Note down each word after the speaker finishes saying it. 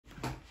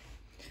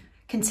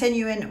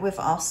Continuing with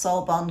our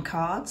soul bond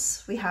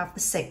cards, we have the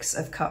Six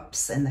of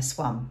Cups in this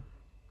one.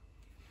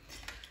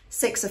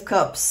 Six of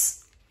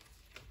Cups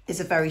is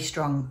a very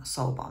strong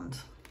soul bond.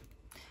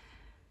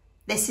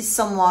 This is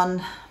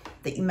someone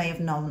that you may have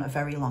known a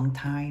very long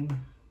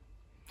time.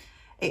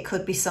 It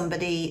could be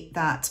somebody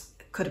that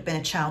could have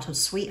been a childhood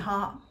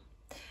sweetheart.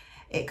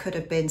 It could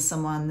have been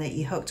someone that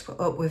you hooked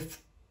up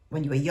with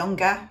when you were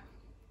younger.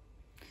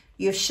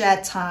 You've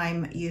shared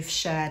time, you've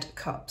shared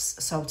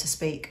cups, so to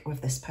speak,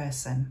 with this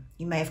person.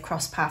 You may have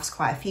crossed paths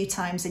quite a few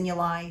times in your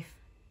life,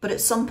 but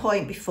at some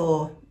point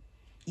before,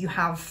 you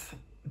have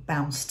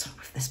bounced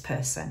with this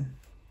person.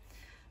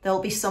 There'll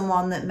be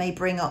someone that may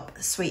bring up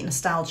sweet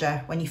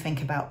nostalgia when you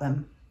think about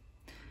them.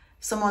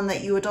 Someone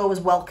that you would always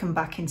welcome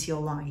back into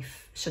your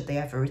life, should they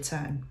ever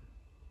return.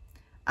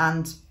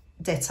 And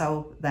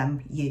ditto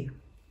them, you.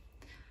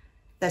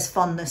 There's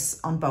fondness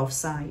on both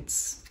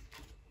sides.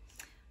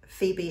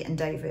 Phoebe and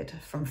David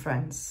from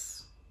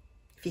Friends.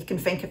 If you can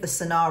think of the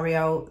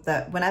scenario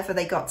that whenever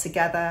they got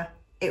together,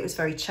 it was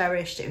very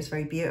cherished, it was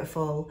very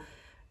beautiful,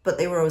 but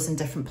they were always in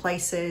different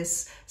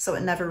places, so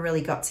it never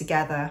really got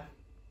together.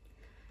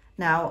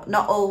 Now,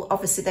 not all,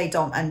 obviously they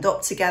don't end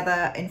up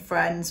together in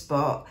Friends,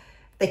 but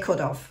they could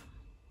have.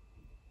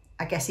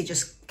 I guess he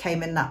just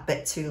came in that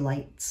bit too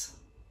late.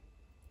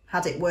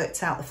 Had it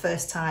worked out the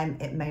first time,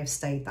 it may have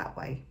stayed that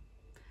way.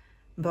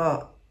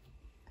 But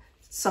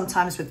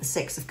sometimes with the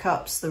Six of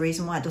Cups, the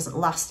reason why it doesn't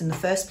last in the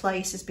first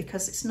place is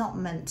because it's not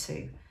meant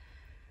to.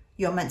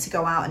 You're meant to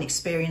go out and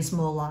experience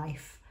more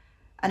life.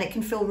 And it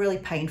can feel really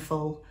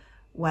painful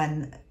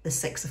when the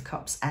Six of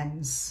Cups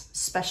ends,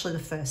 especially the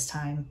first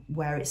time,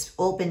 where it's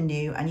all been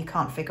new and you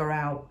can't figure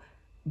out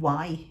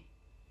why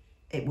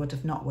it would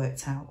have not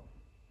worked out.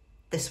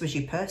 This was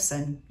your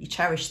person, you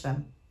cherished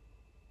them.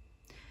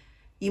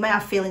 You may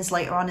have feelings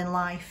later on in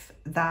life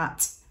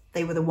that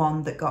they were the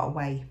one that got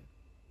away.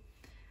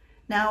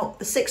 Now,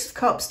 the Six of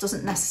Cups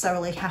doesn't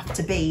necessarily have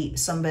to be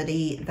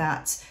somebody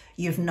that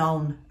you've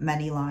known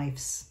many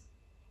lives.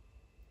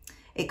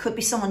 It could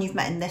be someone you've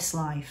met in this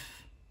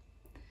life.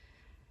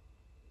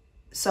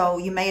 So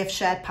you may have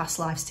shared past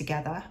lives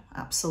together,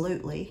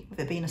 absolutely, with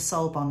it being a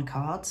soul bond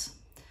card.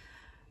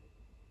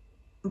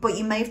 But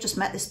you may have just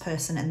met this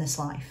person in this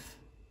life,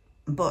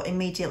 but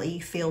immediately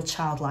you feel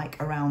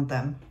childlike around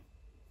them.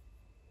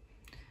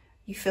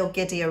 You feel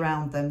giddy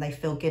around them, they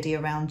feel giddy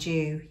around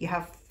you. You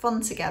have fun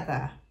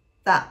together.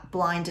 That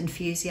blind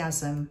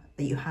enthusiasm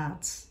that you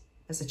had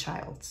as a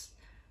child.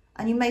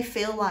 And you may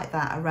feel like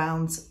that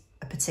around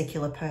a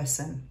particular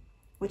person,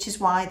 which is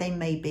why they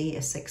may be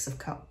a Six of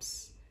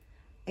Cups.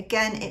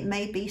 Again, it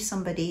may be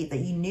somebody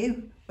that you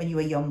knew when you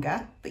were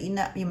younger, but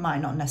you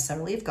might not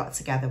necessarily have got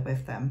together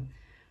with them.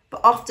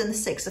 But often the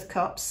Six of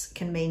Cups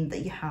can mean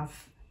that you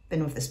have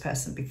been with this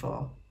person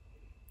before.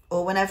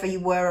 Or whenever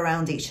you were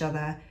around each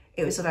other,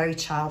 it was a very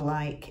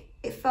childlike.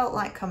 It felt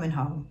like coming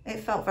home.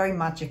 It felt very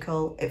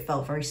magical. It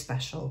felt very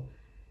special.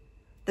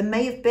 There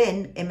may have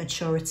been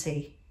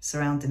immaturity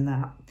surrounding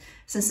that.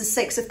 Since the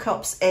Six of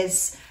Cups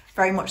is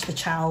very much the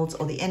child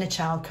or the inner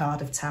child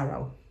card of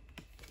tarot,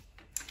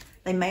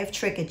 they may have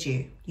triggered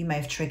you. You may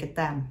have triggered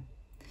them.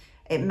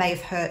 It may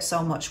have hurt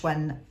so much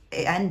when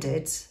it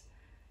ended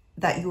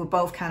that you were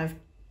both kind of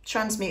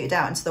transmuted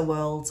out into the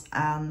world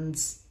and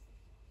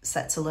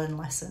set to learn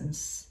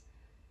lessons.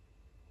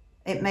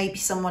 It may be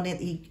someone that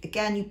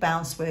you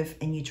bounce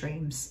with in your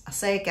dreams. I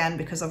say again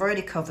because I've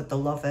already covered the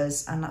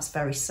Lovers, and that's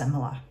very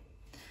similar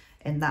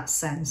in that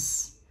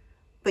sense.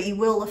 But you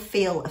will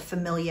feel a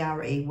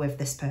familiarity with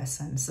this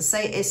person. So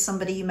say it is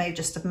somebody you may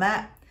just have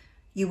met,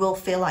 you will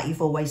feel like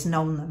you've always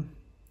known them.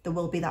 There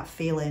will be that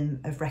feeling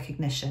of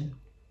recognition.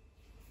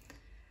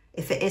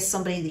 If it is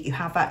somebody that you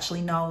have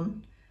actually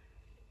known,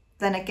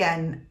 then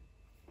again,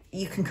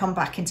 you can come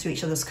back into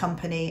each other's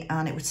company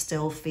and it would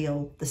still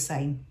feel the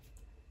same.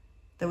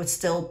 There would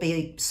still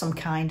be some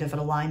kind of an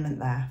alignment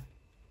there.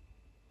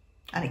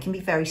 And it can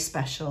be very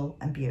special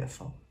and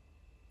beautiful.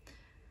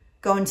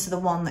 Going to the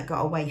one that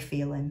got away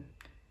feeling.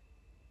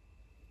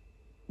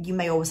 You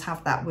may always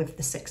have that with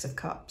the Six of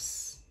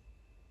Cups.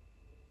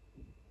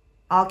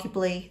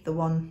 Arguably, the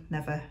one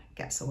never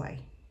gets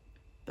away.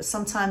 But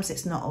sometimes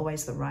it's not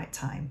always the right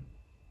time.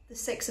 The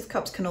Six of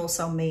Cups can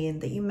also mean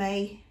that you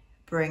may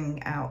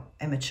bring out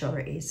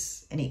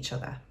immaturities in each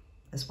other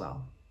as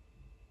well,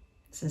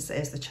 since it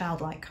is the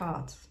childlike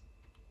card.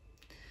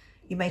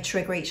 You may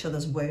trigger each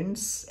other's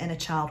wounds, inner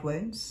child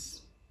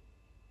wounds.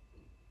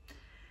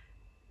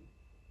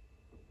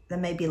 There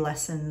may be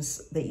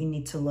lessons that you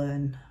need to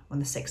learn when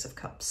the Six of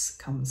Cups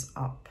comes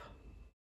up.